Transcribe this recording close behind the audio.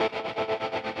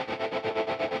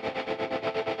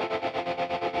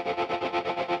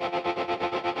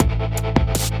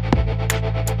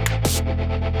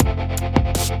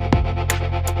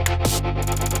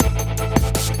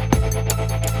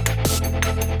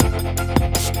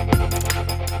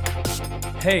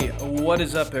Hey, what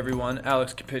is up, everyone?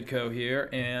 Alex Kapitko here,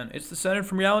 and it's the Centered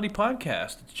from Reality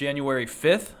podcast. It's January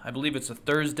 5th. I believe it's a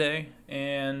Thursday,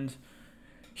 and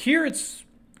here it's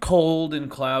cold and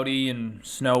cloudy and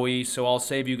snowy, so I'll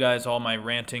save you guys all my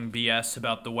ranting BS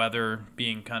about the weather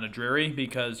being kind of dreary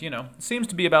because, it seems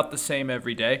to be about the same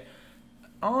every day.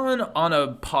 On a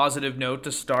positive note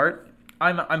to start,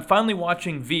 I'm finally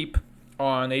watching Veep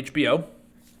on HBO,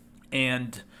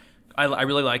 and I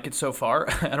really like it so far.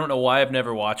 I don't know why I've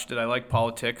never watched it. I like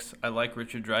politics. I like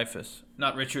Richard Dreyfuss.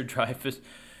 Not Richard Dreyfuss.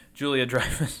 Julia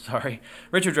Dreyfus, sorry.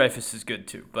 Richard Dreyfuss is good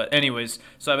too. But anyways,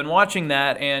 so I've been watching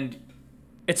that, and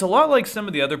it's a lot like some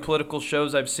of the other political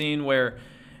shows I've seen where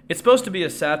it's supposed to be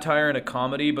a satire and a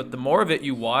comedy, but the more of it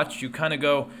you watch, you kind of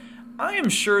go, I am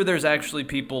sure there's actually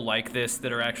people like this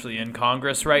that are actually in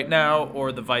Congress right now,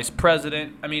 or the vice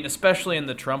president. I mean, especially in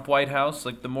the Trump White House,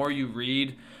 like the more you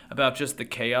read about just the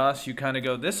chaos, you kind of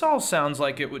go, this all sounds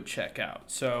like it would check out.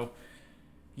 So,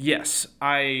 yes,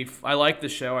 I like the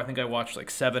show. I think I watched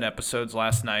like 7 episodes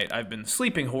last night. I've been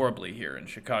sleeping horribly here in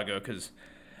Chicago because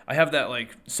I have that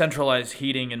like centralized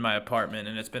heating in my apartment,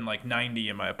 and it's been like 90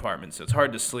 in my apartment, so it's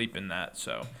hard to sleep in that.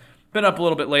 So, been up a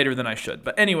little bit later than I should.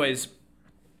 But anyways,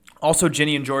 also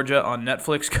Ginny and Georgia on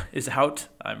Netflix is out.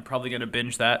 I'm probably going to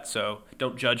binge that, so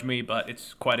don't judge me, but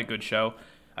it's quite a good show.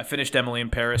 I finished Emily in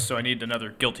Paris, so I need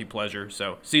another guilty pleasure.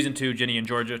 So season 2, Ginny and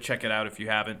Georgia, check it out if you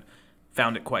haven't.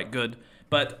 Found it quite good.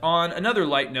 But on another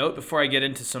light note, before I get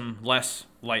into some less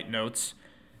light notes,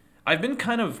 I've been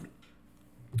kind of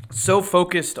so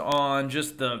focused on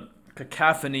just the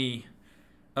cacophony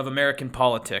of American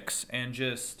politics and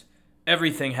just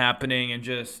everything happening and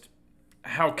just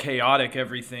how chaotic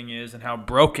everything is and how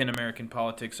broken American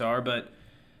politics are. But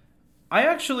I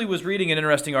actually was reading an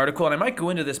interesting article, and I might go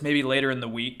into this maybe later in the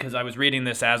week because I was reading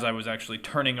this as I was actually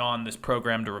turning on this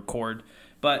program to record.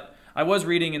 But I was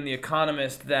reading in The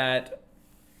Economist that,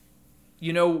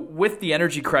 with the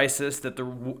energy crisis that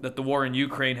the war in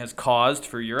Ukraine has caused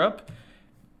for Europe,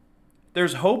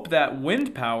 there's hope that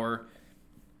wind power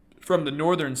from the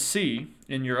Northern Sea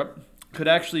in Europe could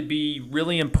actually be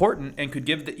really important and could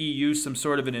give the EU some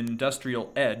sort of an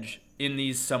industrial edge in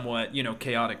these somewhat,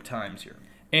 chaotic times here.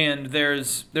 And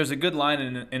there's a good line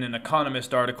in an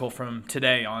Economist article from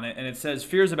today on it, and it says,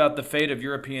 fears about the fate of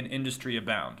European industry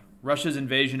abound. Russia's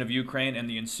invasion of Ukraine and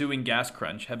the ensuing gas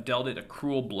crunch have dealt it a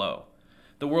cruel blow.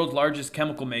 The world's largest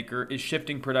chemical maker is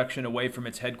shifting production away from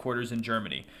its headquarters in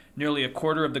Germany. Nearly a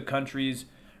quarter of the country's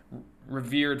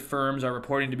revered firms are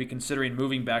reporting to be considering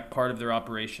moving back part of their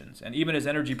operations. And even as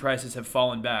energy prices have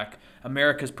fallen back,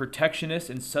 America's protectionist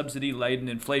and subsidy-laden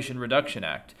Inflation Reduction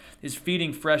Act is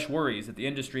feeding fresh worries that the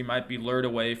industry might be lured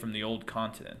away from the old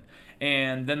continent.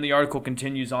 And then the article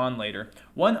continues on later.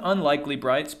 One unlikely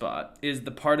bright spot is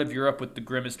the part of Europe with the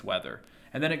grimmest weather.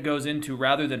 And then it goes into,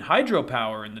 rather than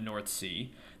hydropower in the North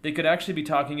Sea, they could actually be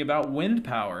talking about wind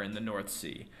power in the North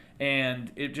Sea.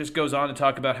 And it just goes on to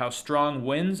talk about how strong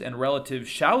winds and relative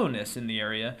shallowness in the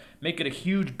area make it a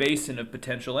huge basin of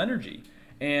potential energy.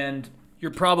 And you're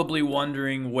probably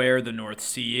wondering where the North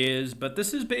Sea is, but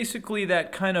this is basically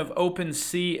that kind of open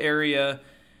sea area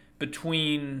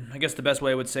between, I guess the best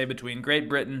way I would say, between Great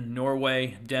Britain,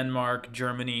 Norway, Denmark,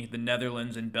 Germany, the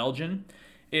Netherlands, and Belgium.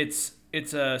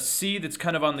 It's a sea that's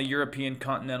kind of on the European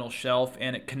continental shelf,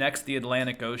 and it connects the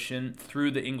Atlantic Ocean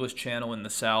through the English Channel in the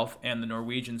south and the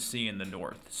Norwegian Sea in the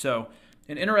north. So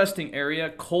an interesting area,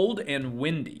 cold and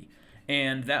windy,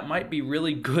 and that might be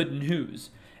really good news.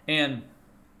 And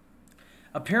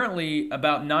apparently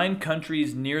about 9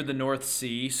 countries near the North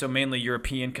Sea, so mainly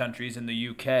European countries in the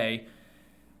UK,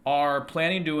 are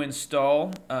planning to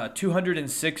install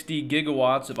 260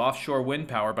 gigawatts of offshore wind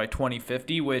power by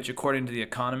 2050, which, according to The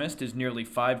Economist, is nearly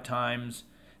 5 times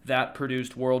that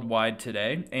produced worldwide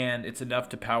today, and it's enough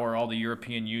to power all the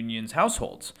European Union's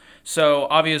households. So,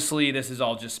 obviously, this is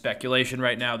all just speculation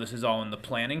right now. This is all in the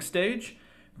planning stage,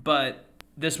 but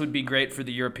this would be great for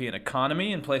the European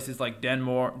economy in places like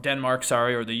Denmark,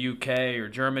 or the UK, or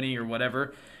Germany, or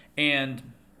whatever, and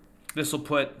this will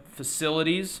put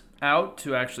facilities out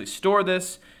to actually store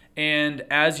this, and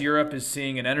as Europe is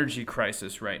seeing an energy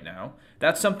crisis right now,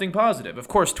 that's something positive. Of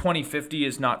course, 2050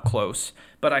 is not close,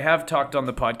 but I have talked on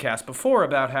the podcast before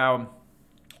about how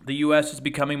the U.S. is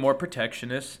becoming more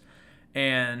protectionist,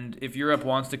 and if Europe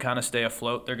wants to kind of stay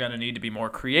afloat, they're going to need to be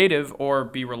more creative or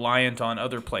be reliant on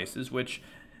other places, which,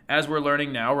 as we're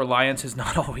learning now, reliance is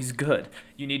not always good.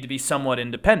 You need to be somewhat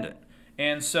independent.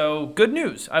 And so, good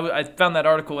news. I found that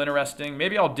article interesting.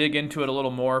 Maybe I'll dig into it a little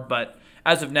more, but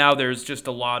as of now, there's just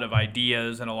a lot of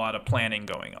ideas and a lot of planning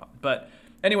going on. But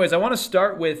anyways, I want to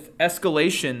start with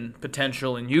escalation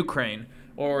potential in Ukraine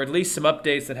or at least some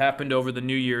updates that happened over the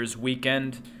New Year's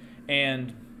weekend.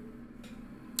 And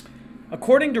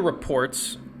according to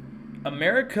reports,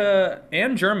 America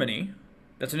and Germany,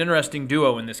 that's an interesting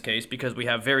duo in this case because we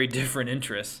have very different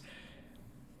interests.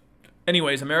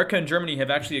 Anyways, America and Germany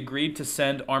have actually agreed to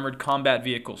send armored combat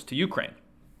vehicles to Ukraine.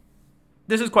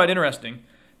 This is quite interesting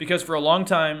because for a long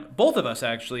time, both of us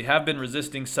actually have been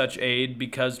resisting such aid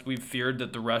because we've feared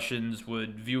that the Russians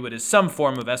would view it as some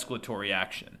form of escalatory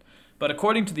action. But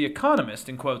according to The Economist,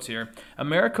 in quotes here,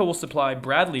 America will supply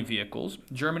Bradley vehicles,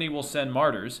 Germany will send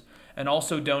Martyrs, and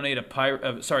also donate a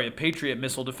Patriot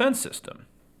missile defense system.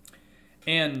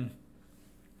 And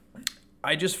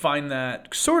I just find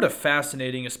that sort of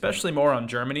fascinating, especially more on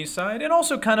Germany's side, and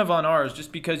also kind of on ours,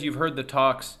 just because you've heard the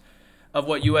talks of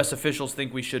what U.S. officials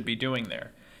think we should be doing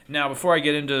there. Now, before I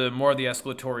get into more of the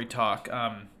escalatory talk,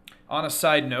 on a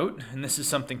side note, and this is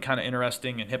something kind of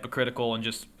interesting and hypocritical and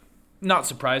just not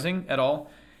surprising at all,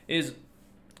 is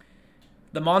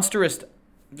the monstrous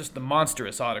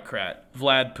autocrat,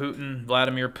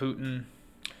 Vladimir Putin.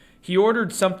 He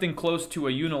ordered something close to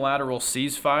a unilateral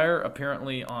ceasefire,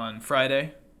 apparently on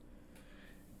Friday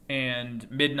and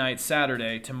midnight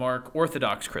Saturday to mark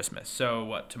Orthodox Christmas. So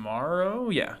what, tomorrow?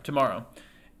 Yeah, tomorrow.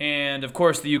 And of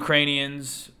course the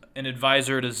Ukrainians, an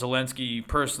advisor to Zelensky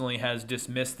personally, has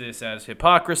dismissed this as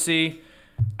hypocrisy.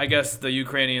 I guess the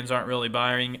Ukrainians aren't really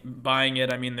buying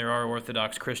it. I mean, there are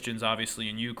Orthodox Christians obviously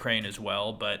in Ukraine as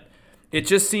well, but it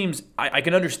just seems, I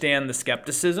can understand the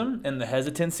skepticism and the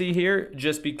hesitancy here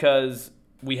just because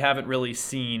we haven't really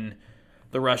seen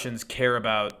the Russians care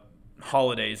about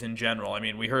holidays in general. I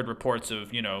mean, we heard reports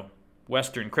of,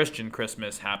 Western Christian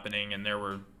Christmas happening and there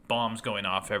were bombs going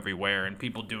off everywhere and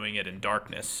people doing it in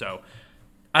darkness. So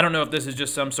I don't know if this is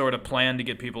just some sort of plan to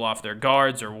get people off their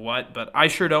guards or what, but I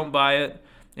sure don't buy it,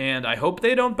 and I hope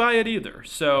they don't buy it either.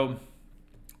 So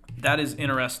that is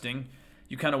interesting.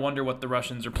 You kind of wonder what the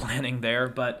Russians are planning there,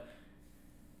 but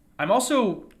I'm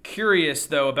also curious,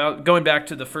 though, about going back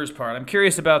to the first part. I'm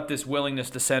curious about this willingness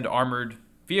to send armored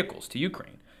vehicles to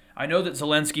Ukraine. I know that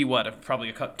Zelensky,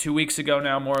 probably 2 weeks ago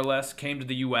now, more or less, came to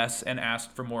the U.S. and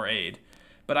asked for more aid.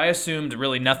 But I assumed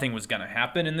really nothing was going to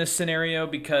happen in this scenario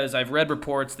because I've read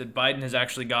reports that Biden has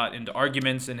actually got into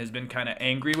arguments and has been kind of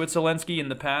angry with Zelensky in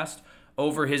the past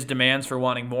over his demands for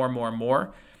wanting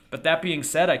more. But that being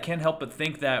said, I can't help but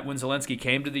think that when Zelensky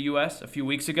came to the U.S. a few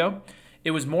weeks ago,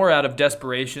 it was more out of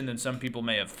desperation than some people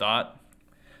may have thought.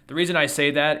 The reason I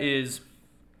say that is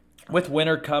with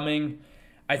winter coming,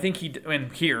 I think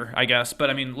here, I guess, but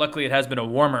I mean, luckily it has been a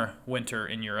warmer winter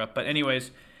in Europe. But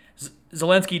anyways,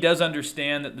 Zelensky does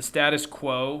understand that the status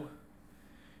quo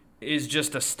is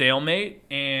just a stalemate,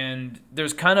 and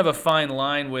there's kind of a fine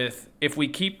line with if we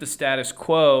keep the status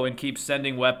quo and keep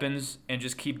sending weapons and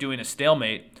just keep doing a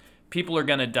stalemate, people are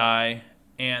going to die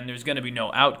and there's going to be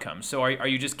no outcome. So are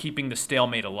you just keeping the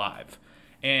stalemate alive?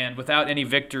 And without any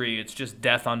victory, it's just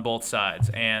death on both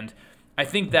sides. And I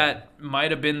think that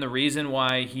might have been the reason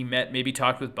why he maybe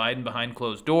talked with Biden behind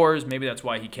closed doors. Maybe that's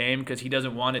why he came, because he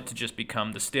doesn't want it to just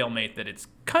become the stalemate that it's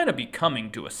kind of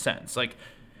becoming to a sense. Like,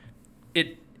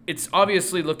 it's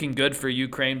obviously looking good for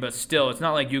Ukraine, but still, it's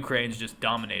not like Ukraine's just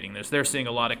dominating this. They're seeing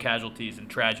a lot of casualties and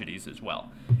tragedies as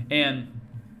well. And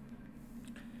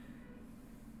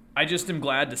I just am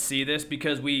glad to see this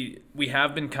because we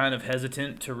have been kind of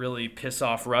hesitant to really piss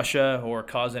off Russia or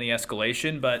cause any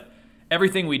escalation, but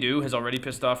everything we do has already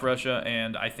pissed off Russia,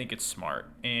 and I think it's smart.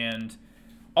 And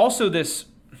also this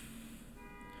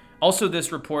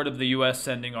report of the U.S.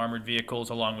 sending armored vehicles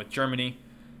along with Germany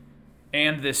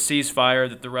and this ceasefire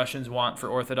that the Russians want for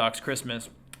Orthodox Christmas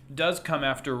does come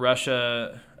after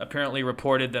Russia apparently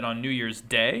reported that on New Year's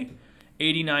Day,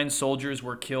 89 soldiers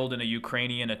were killed in a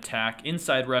Ukrainian attack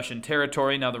inside Russian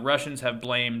territory. Now, the Russians have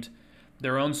blamed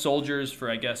their own soldiers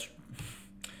for, I guess,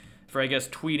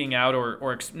 tweeting out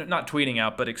or not tweeting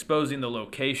out, but exposing the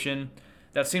location.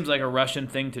 That seems like a Russian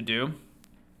thing to do.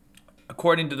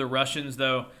 According to the Russians,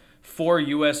 though, 4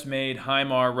 U.S.-made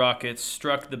HIMARS rockets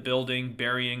struck the building,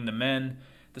 burying the men.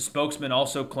 The spokesman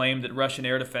also claimed that Russian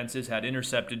air defenses had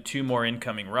intercepted 2 more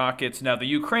incoming rockets. Now, the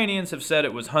Ukrainians have said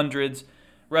it was hundreds.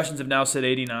 Russians have now said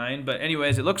 89. But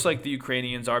anyways, it looks like the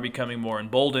Ukrainians are becoming more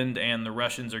emboldened, and the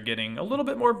Russians are getting a little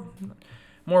bit more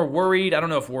worried. I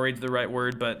don't know if worried's the right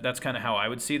word, but that's kind of how I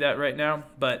would see that right now.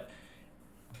 But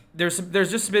there's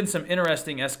just been some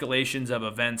interesting escalations of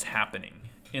events happening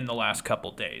in the last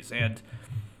couple days. And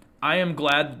I am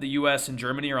glad that the U.S. and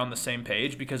Germany are on the same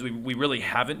page because we really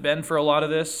haven't been for a lot of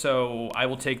this, so I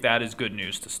will take that as good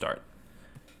news to start.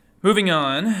 Moving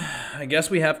on, I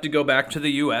guess we have to go back to the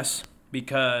U.S.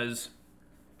 because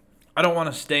I don't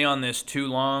want to stay on this too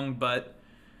long, but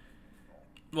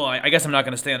well, I guess I'm not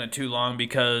going to stay on it too long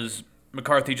because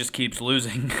McCarthy just keeps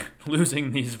losing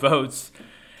losing these votes,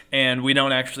 and we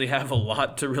don't actually have a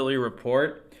lot to really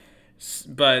report.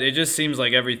 But it just seems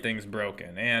like everything's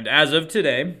broken. And as of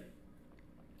today,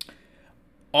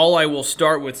 all I will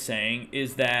start with saying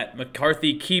is that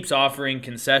McCarthy keeps offering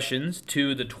concessions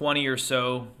to the 20 or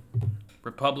so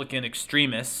Republican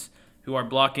extremists who are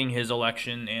blocking his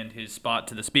election and his spot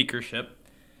to the speakership.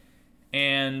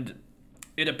 And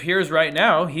it appears right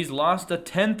now he's lost a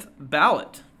 10th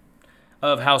ballot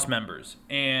of House members,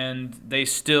 and they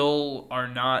still are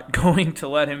not going to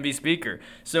let him be speaker.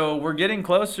 So we're getting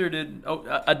closer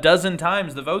to a dozen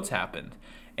times the votes happened.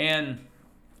 And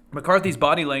McCarthy's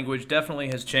body language definitely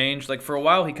has changed. Like, for a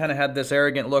while, he kind of had this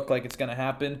arrogant look like it's going to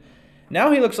happen.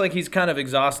 Now he looks like he's kind of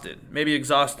exhausted. Maybe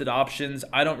exhausted options.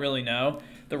 I don't really know.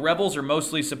 The rebels are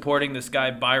mostly supporting this guy,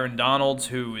 Byron Donalds,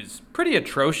 who is pretty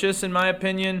atrocious in my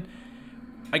opinion.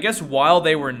 I guess while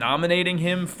they were nominating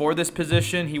him for this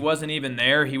position, he wasn't even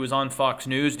there. He was on Fox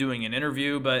News doing an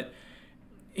interview, but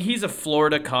he's a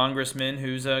Florida congressman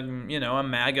who's a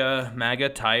MAGA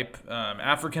type,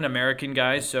 African American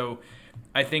guy. So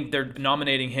I think they're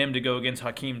nominating him to go against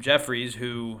Hakeem Jeffries,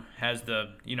 who has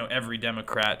every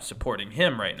Democrat supporting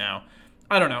him right now.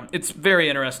 I don't know. It's very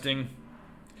interesting.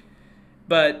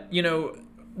 But,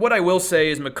 what I will say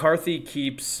is McCarthy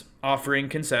keeps offering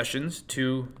concessions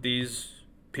to these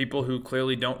people who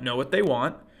clearly don't know what they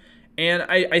want. And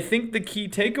I think the key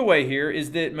takeaway here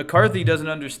is that McCarthy doesn't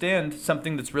understand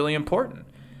something that's really important.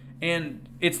 And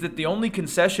it's that the only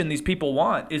concession these people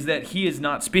want is that he is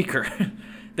not speaker.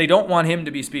 They don't want him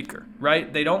to be speaker,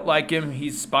 right? They don't like him.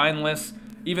 He's spineless.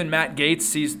 Even Matt Gaetz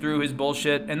sees through his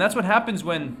bullshit. And that's what happens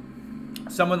when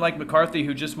someone like McCarthy,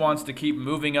 who just wants to keep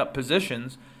moving up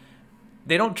positions,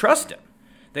 they don't trust him.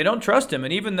 They don't trust him.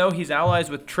 And even though he's allies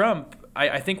with Trump,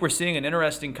 I think we're seeing an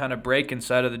interesting kind of break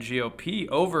inside of the GOP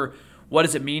over what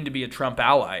does it mean to be a Trump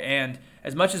ally. And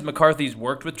as much as McCarthy's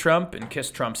worked with Trump and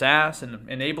kissed Trump's ass and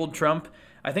enabled Trump,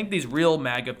 I think these real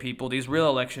MAGA people, these real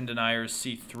election deniers,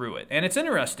 see through it. And it's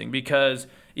interesting because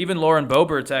even Lauren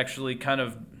Boebert's actually kind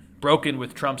of broken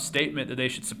with Trump's statement that they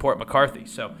should support McCarthy.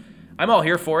 So I'm all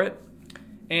here for it.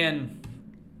 And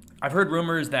I've heard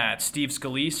rumors that Steve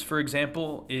Scalise, for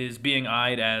example, is being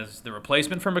eyed as the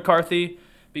replacement for McCarthy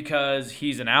because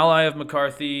he's an ally of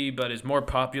McCarthy but is more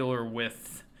popular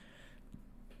with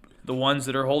the ones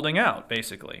that are holding out,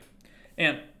 basically.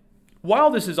 And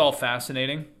while this is all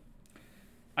fascinating,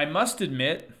 I must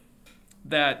admit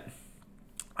that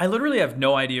I literally have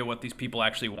no idea what these people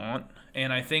actually want.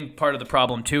 And I think part of the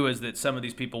problem, too, is that some of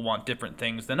these people want different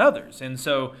things than others. And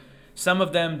so some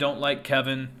of them don't like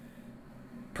Kevin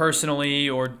personally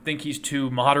or think he's too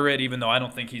moderate, even though I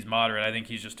don't think he's moderate. I think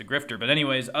he's just a grifter. But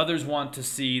anyways, others want to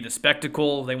see the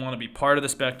spectacle. They want to be part of the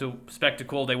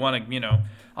spectacle. They want to,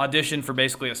 audition for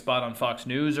basically a spot on Fox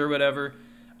News or whatever.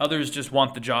 Others just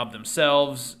want the job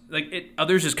themselves.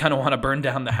 Others just kind of want to burn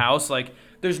down the house.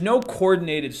 There's no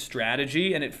coordinated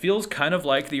strategy, and it feels kind of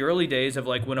like the early days of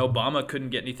when Obama couldn't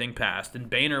get anything passed, and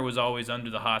Boehner was always under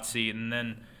the hot seat, and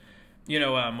then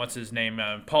what's his name?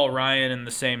 Paul Ryan in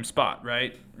the same spot,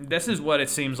 right? This is what it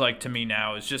seems like to me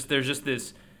now. It's just there's just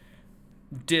this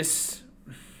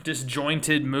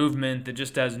disjointed movement that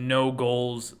just has no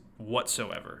goals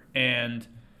whatsoever. And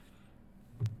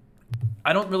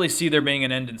I don't really see there being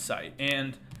an end in sight.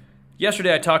 And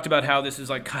yesterday I talked about how this is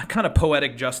kind of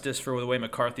poetic justice for the way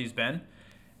McCarthy's been.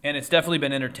 And it's definitely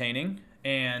been entertaining.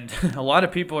 And a lot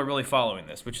of people are really following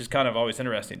this, which is kind of always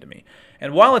interesting to me.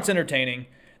 And while it's entertaining,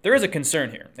 there is a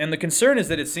concern here. And the concern is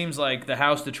that it seems like the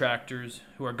House detractors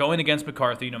who are going against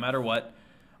McCarthy no matter what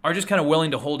are just kind of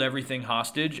willing to hold everything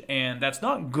hostage. And that's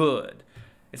not good.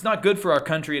 It's not good for our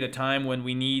country at a time when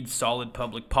we need solid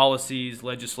public policies,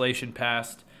 legislation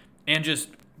passed, and just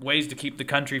ways to keep the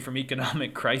country from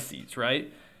economic crises,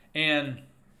 right? And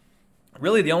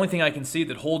really the only thing I can see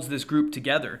that holds this group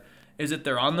together is that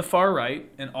they're on the far right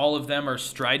and all of them are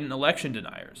strident election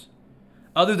deniers.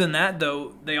 Other than that,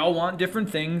 though, they all want different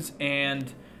things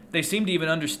and they seem to even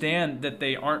understand that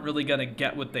they aren't really going to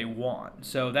get what they want.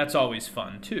 So that's always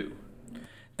fun, too.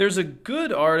 There's a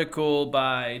good article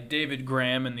by David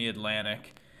Graham in The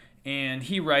Atlantic, and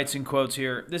he writes in quotes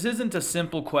here, "This isn't a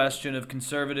simple question of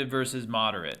conservative versus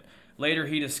moderate. Later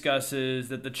he discusses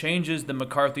that the changes the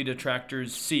McCarthy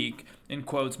detractors seek, in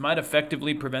quotes, might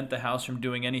effectively prevent the House from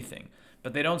doing anything.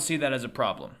 But they don't see that as a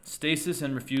problem. Stasis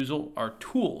and refusal are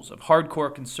tools of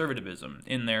hardcore conservatism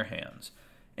in their hands."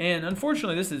 And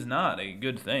unfortunately, this is not a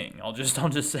good thing. I'll just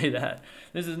say that.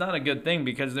 This is not a good thing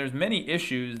because there's many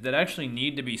issues that actually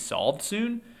need to be solved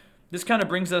soon. this kind of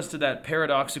brings us to that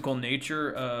paradoxical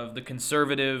nature of the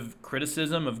conservative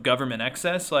criticism of government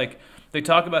excess. Like, they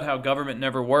talk about how government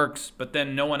never works, but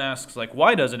then no one asks, like,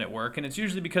 why doesn't it work? And it's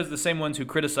usually because the same ones who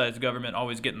criticize government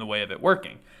always get in the way of it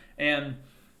working. And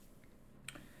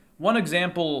one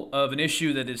example of an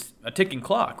issue that is a ticking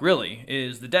clock, really,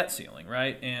 is the debt ceiling,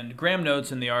 right? And Graham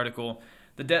notes in the article,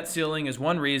 the debt ceiling is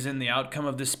one reason the outcome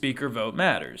of the speaker vote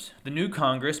matters. The new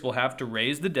Congress will have to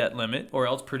raise the debt limit or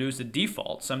else produce a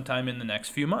default sometime in the next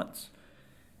few months.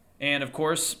 And of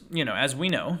course, as we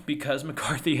know, because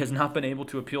McCarthy has not been able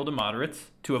to appeal to moderates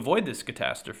to avoid this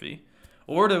catastrophe,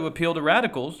 or to appeal to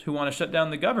radicals who want to shut down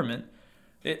the government,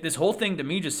 this whole thing to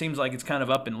me just seems like it's kind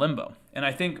of up in limbo. And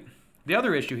I think the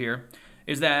other issue here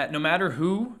is that no matter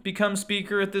who becomes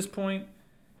speaker at this point,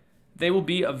 they will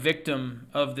be a victim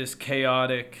of this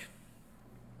chaotic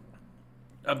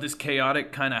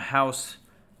kind of House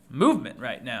movement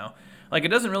right now. Like, it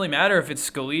doesn't really matter if it's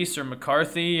Scalise or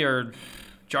McCarthy or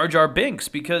Jar Jar Binks,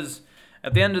 because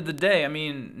at the end of the day, I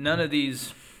mean, none of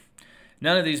these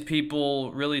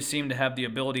people really seem to have the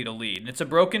ability to lead. It's a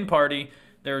broken party.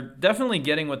 They're definitely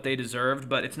getting what they deserved,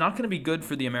 but it's not going to be good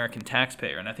for the American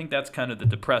taxpayer. And I think that's kind of the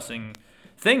depressing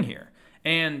thing here.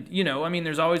 And,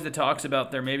 there's always the talks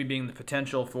about there maybe being the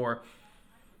potential for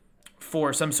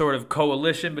some sort of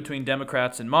coalition between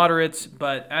Democrats and moderates.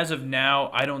 But as of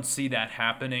now, I don't see that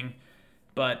happening.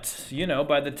 But,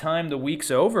 by the time the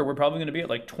week's over, we're probably going to be at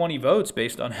like 20 votes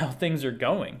based on how things are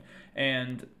going.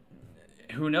 And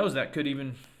who knows, that could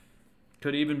even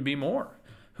be more.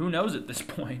 Who knows at this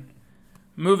point?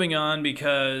 Moving on,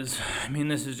 because,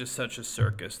 this is just such a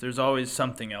circus. There's always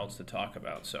something else to talk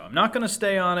about. So I'm not going to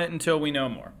stay on it until we know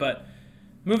more. But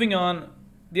moving on,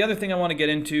 the other thing I want to get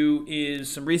into is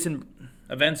some recent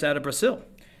events out of Brazil.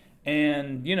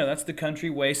 And, that's the country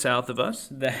way south of us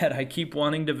that I keep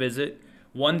wanting to visit.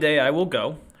 One day I will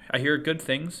go. I hear good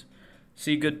things,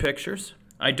 see good pictures.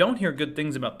 I don't hear good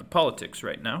things about the politics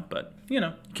right now, but, you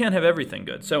can't have everything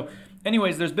good. So,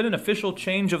 anyways, there's been an official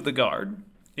change of the guard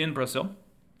in Brazil.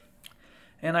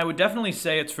 And I would definitely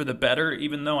say it's for the better,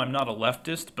 even though I'm not a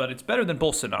leftist, but it's better than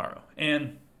Bolsonaro.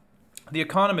 And The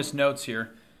Economist notes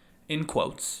here, in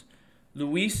quotes,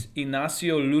 Luiz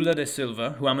Inácio Lula da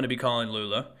Silva, who I'm going to be calling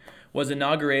Lula, was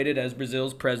inaugurated as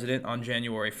Brazil's president on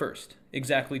January 1st,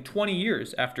 exactly 20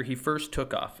 years after he first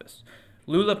took office.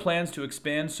 Lula plans to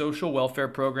expand social welfare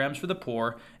programs for the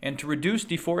poor and to reduce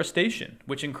deforestation,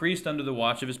 which increased under the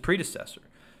watch of his predecessor,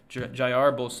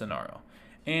 Jair Bolsonaro.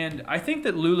 And I think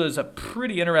that Lula is a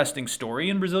pretty interesting story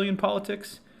in Brazilian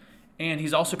politics, and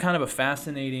he's also kind of a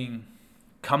fascinating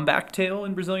comeback tale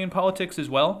in Brazilian politics as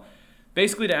well.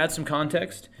 Basically, to add some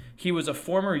context, he was a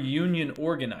former union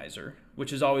organizer,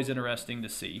 which is always interesting to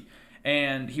see,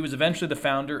 and he was eventually the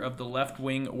founder of the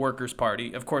left-wing Workers'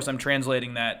 Party. Of course, I'm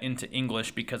translating that into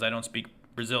English because I don't speak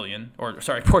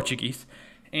Portuguese,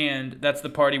 and that's the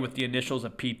party with the initials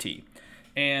of PT.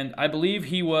 And I believe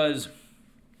he was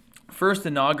first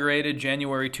inaugurated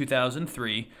January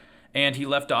 2003, and he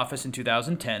left office in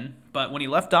 2010. But when he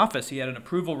left office, he had an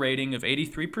approval rating of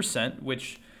 83%,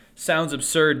 which sounds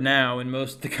absurd now in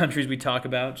most of the countries we talk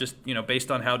about, just,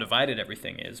 based on how divided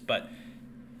everything is. But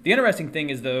the interesting thing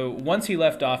is, though, once he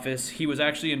left office, he was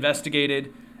actually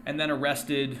investigated and then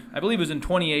arrested, I believe it was in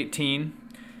 2018,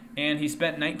 and he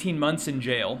spent 19 months in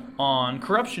jail on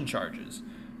corruption charges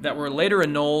that were later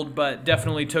annulled, but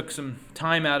definitely took some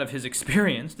time out of his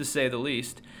experience, to say the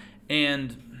least.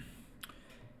 And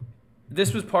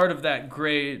this was part of that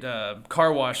great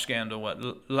car wash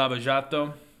scandal, Lava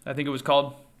Jato, I think it was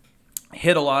called,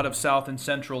 hit a lot of South and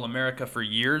Central America for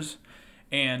years.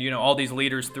 And, all these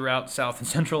leaders throughout South and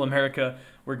Central America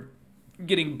were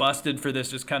getting busted for this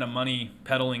just kind of money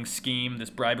peddling scheme, this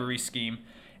bribery scheme.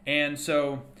 And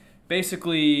so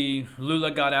basically,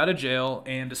 Lula got out of jail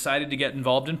and decided to get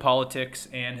involved in politics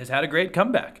and has had a great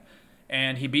comeback.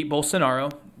 And he beat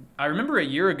Bolsonaro. I remember a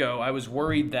year ago, I was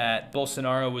worried that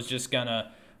Bolsonaro was just going to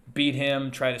beat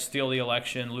him, try to steal the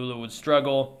election, Lula would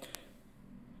struggle.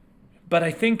 But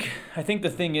I think the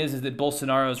thing is that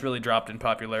Bolsonaro has really dropped in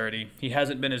popularity. He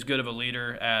hasn't been as good of a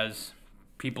leader as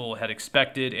people had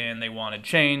expected, and they wanted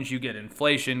change. You get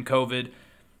inflation, COVID,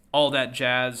 all that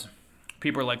jazz.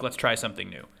 People are like, let's try something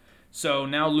new. So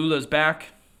now Lula's back,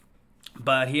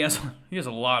 but he has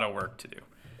a lot of work to do.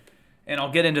 And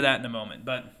I'll get into that in a moment.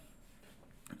 But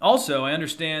also, I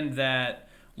understand that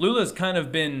Lula's kind of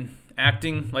been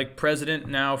acting like president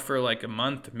now for like a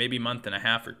month, maybe month and a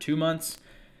half or 2 months,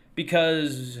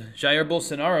 because Jair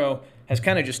Bolsonaro has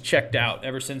kind of just checked out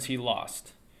ever since he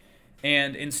lost.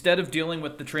 And instead of dealing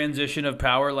with the transition of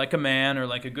power like a man or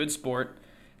like a good sport,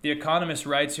 The Economist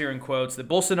writes here in quotes that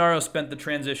Bolsonaro spent the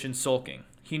transition sulking.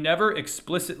 He never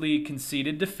explicitly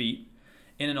conceded defeat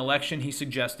in an election he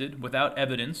suggested, without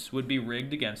evidence, would be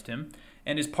rigged against him,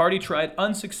 and his party tried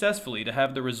unsuccessfully to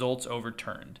have the results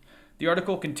overturned. The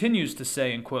article continues to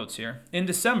say, in quotes here, in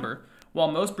December, while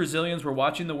most Brazilians were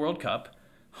watching the World Cup,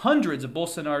 hundreds of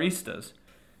Bolsonaristas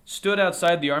stood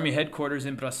outside the army headquarters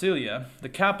in Brasilia, the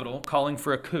capital, calling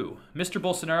for a coup. Mr.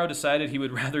 Bolsonaro decided he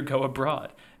would rather go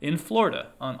abroad, in Florida,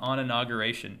 on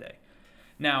Inauguration Day.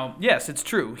 Now, yes, it's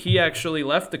true. He actually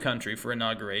left the country for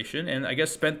inauguration and I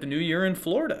guess spent the new year in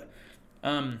Florida.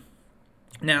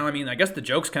 Now, I mean, I guess the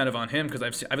joke's kind of on him because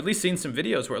I've at least seen some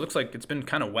videos where it looks like it's been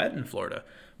kind of wet in Florida.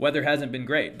 Weather hasn't been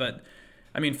great, but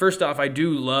I mean, first off, I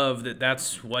do love that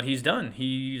that's what he's done.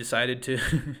 He decided to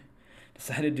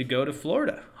decided to go to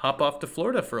Florida, hop off to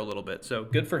Florida for a little bit. So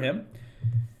good for him.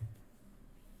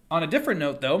 On a different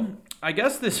note, though, I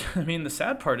guess the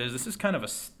sad part is this is kind of a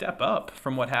step up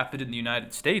from what happened in the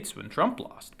United States when Trump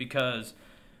lost because,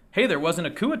 hey, there wasn't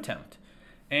a coup attempt.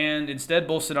 And instead,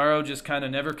 Bolsonaro just kind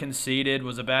of never conceded,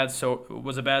 was a bad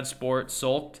sport,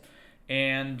 sulked,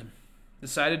 and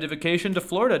decided to vacation to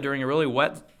Florida during a really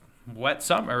wet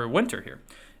summer or winter here.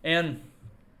 And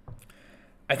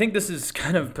I think this is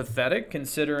kind of pathetic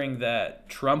considering that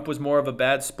Trump was more of a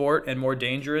bad sport and more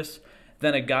dangerous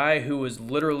than a guy who was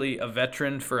literally a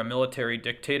veteran for a military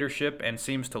dictatorship and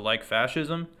seems to like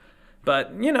fascism.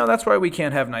 But, that's why we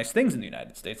can't have nice things in the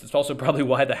United States. It's also probably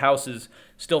why the House is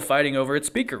still fighting over its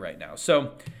speaker right now.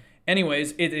 So,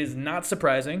 anyways, it is not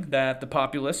surprising that the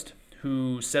populist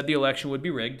who said the election would be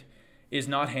rigged is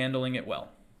not handling it well.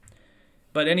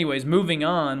 But anyways, moving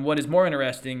on, what is more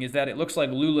interesting is that it looks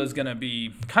like Lula's going to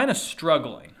be kind of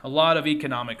struggling, a lot of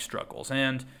economic struggles.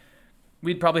 And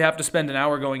we'd probably have to spend an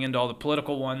hour going into all the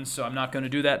political ones, so I'm not going to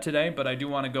do that today. But I do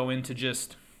want to go into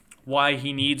just why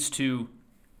he needs to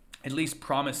at least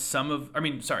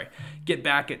get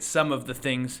back at some of the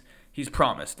things he's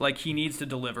promised. Like he needs to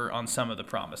deliver on some of the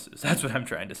promises. That's what I'm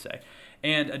trying to say.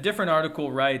 And a different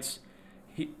article writes,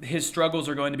 his struggles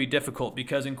are going to be difficult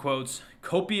because, in quotes,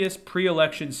 copious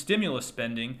pre-election stimulus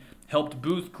spending helped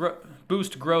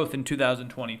boost growth in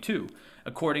 2022.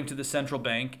 According to the central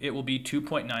bank, it will be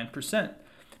 2.9%,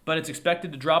 but it's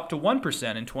expected to drop to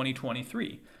 1% in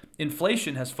 2023.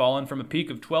 Inflation has fallen from a peak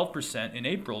of 12% in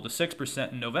April to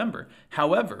 6% in November.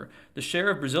 However, the share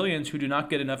of Brazilians who do not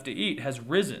get enough to eat has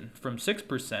risen from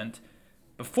 6%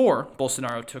 before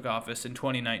Bolsonaro took office in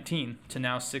 2019 to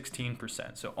now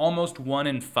 16%. So almost 1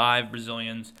 in 5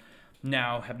 Brazilians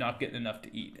now have not gotten enough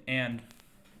to eat. And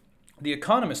The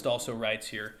Economist also writes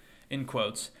here, in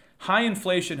quotes, high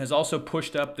inflation has also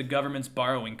pushed up the government's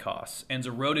borrowing costs and has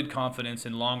eroded confidence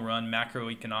in long-run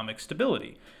macroeconomic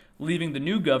stability, leaving the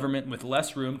new government with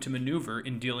less room to maneuver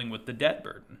in dealing with the debt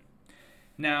burden.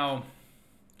 Now,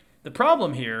 the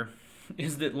problem here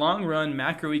is that long-run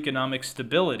macroeconomic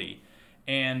stability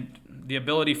and the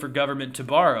ability for government to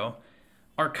borrow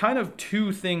are kind of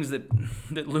two things that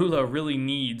Lula really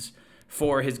needs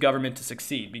for his government to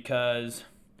succeed, because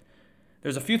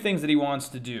there's a few things that he wants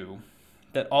to do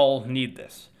that all need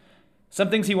this. Some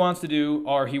things he wants to do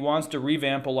are he wants to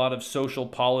revamp a lot of social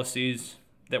policies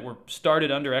that were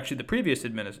started under actually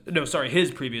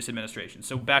his previous administration,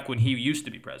 so back when he used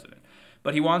to be president.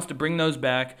 But he wants to bring those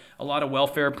back, a lot of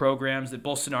welfare programs that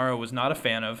Bolsonaro was not a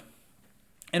fan of.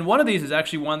 And one of these is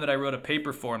actually one that I wrote a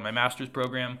paper for in my master's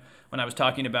program when I was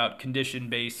talking about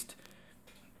condition-based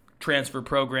transfer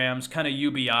programs, kind of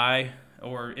UBI,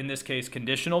 or in this case,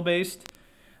 conditional-based.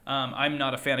 I'm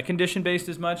not a fan of condition-based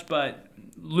as much, but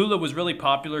Lula was really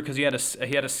popular because he had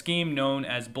a scheme known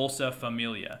as Bolsa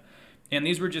Familia. And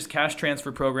these were just cash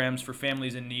transfer programs for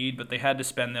families in need, but they had to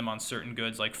spend them on certain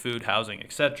goods like food, housing,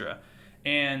 etc.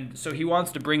 And so he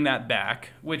wants to bring that back,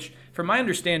 which, from my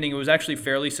understanding, it was actually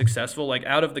fairly successful. Like,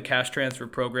 out of the cash transfer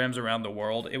programs around the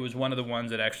world, it was one of the ones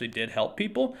that actually did help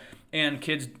people. And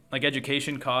kids, like,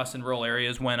 education costs in rural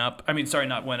areas went up.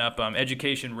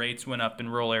 Education rates went up in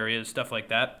rural areas, stuff like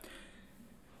that.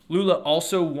 Lula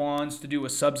also wants to do a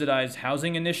subsidized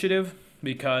housing initiative,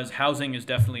 because housing is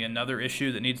definitely another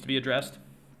issue that needs to be addressed.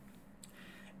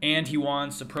 And he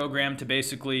wants a program to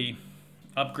basically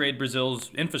upgrade Brazil's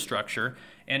infrastructure,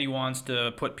 and he wants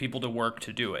to put people to work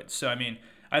to do it. So,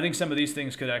 I think some of these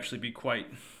things could actually be quite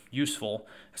useful,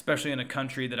 especially in a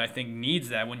country that I think needs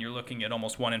that when you're looking at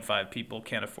almost 1 in 5 people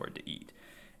can't afford to eat.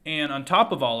 And on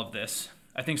top of all of this,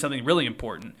 I think something really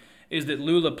important is that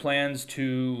Lula plans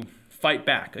to fight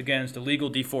back against illegal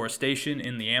deforestation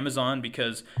in the Amazon,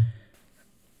 because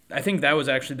I think that was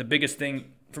actually the biggest thing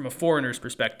from a foreigner's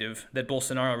perspective that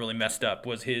Bolsonaro really messed up,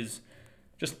 was his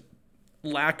just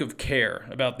lack of care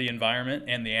about the environment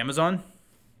and the Amazon.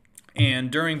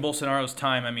 And during Bolsonaro's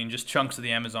time, I mean, just chunks of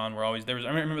the Amazon were always there. I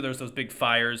remember there was those big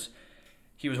fires.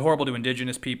 He was horrible to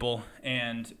indigenous people,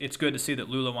 and it's good to see that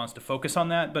Lula wants to focus on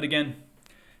that. But again,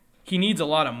 he needs a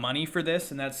lot of money for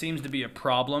this, and that seems to be a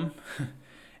problem.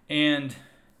 And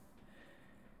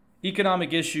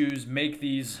economic issues make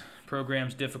these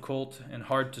programs difficult and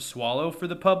hard to swallow for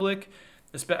the public.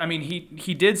 I mean,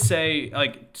 he did say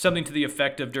like something to the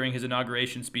effect of during his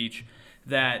inauguration speech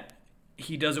that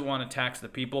he doesn't want to tax the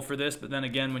people for this. But then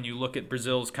again, when you look at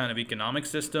Brazil's kind of economic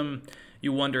system,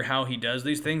 you wonder how he does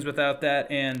these things without that.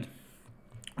 And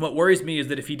what worries me is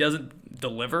that if he doesn't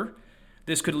deliver,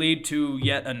 this could lead to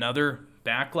yet another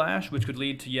backlash, which could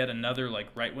lead to yet another like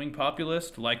right-wing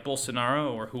populist like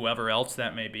Bolsonaro or whoever else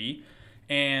that may be.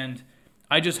 And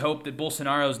I just hope that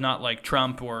Bolsonaro's not like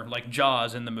Trump or like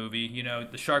Jaws in the movie. You know,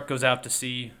 the shark goes out to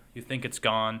sea, you think it's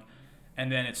gone,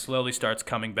 and then it slowly starts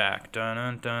coming back. Dun,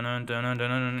 dun, dun, dun, dun,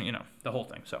 dun, you know, the whole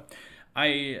thing. So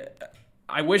I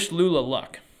wish Lula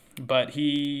luck, but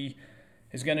he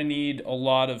is going to need a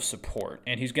lot of support,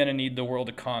 and he's going to need the world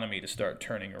economy to start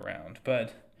turning around.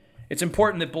 But it's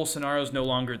important that Bolsonaro's no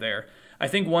longer there. I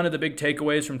think one of the big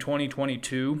takeaways from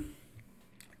 2022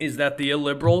 is that the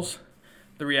illiberals,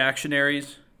 the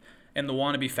reactionaries, and the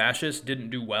wannabe fascists didn't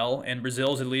do well, and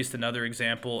Brazil's at least another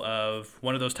example of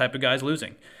one of those type of guys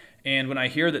losing. And when I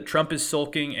hear that Trump is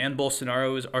sulking and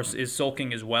Bolsonaro is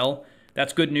sulking as well,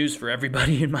 that's good news for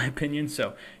everybody, in my opinion.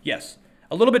 So, yes,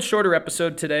 a little bit shorter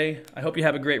episode today. I hope you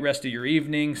have a great rest of your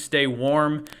evening. Stay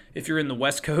warm. If you're in the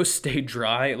West Coast, stay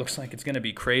dry. It looks like it's going to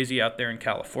be crazy out there in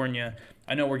California.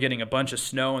 I know we're getting a bunch of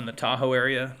snow in the Tahoe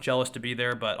area. Jealous to be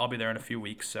there, but I'll be there in a few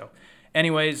weeks. So,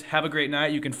 anyways, have a great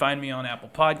night. You can find me on Apple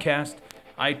Podcast,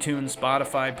 iTunes,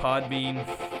 Spotify,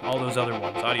 Podbean, all those other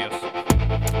ones.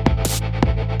 Adios.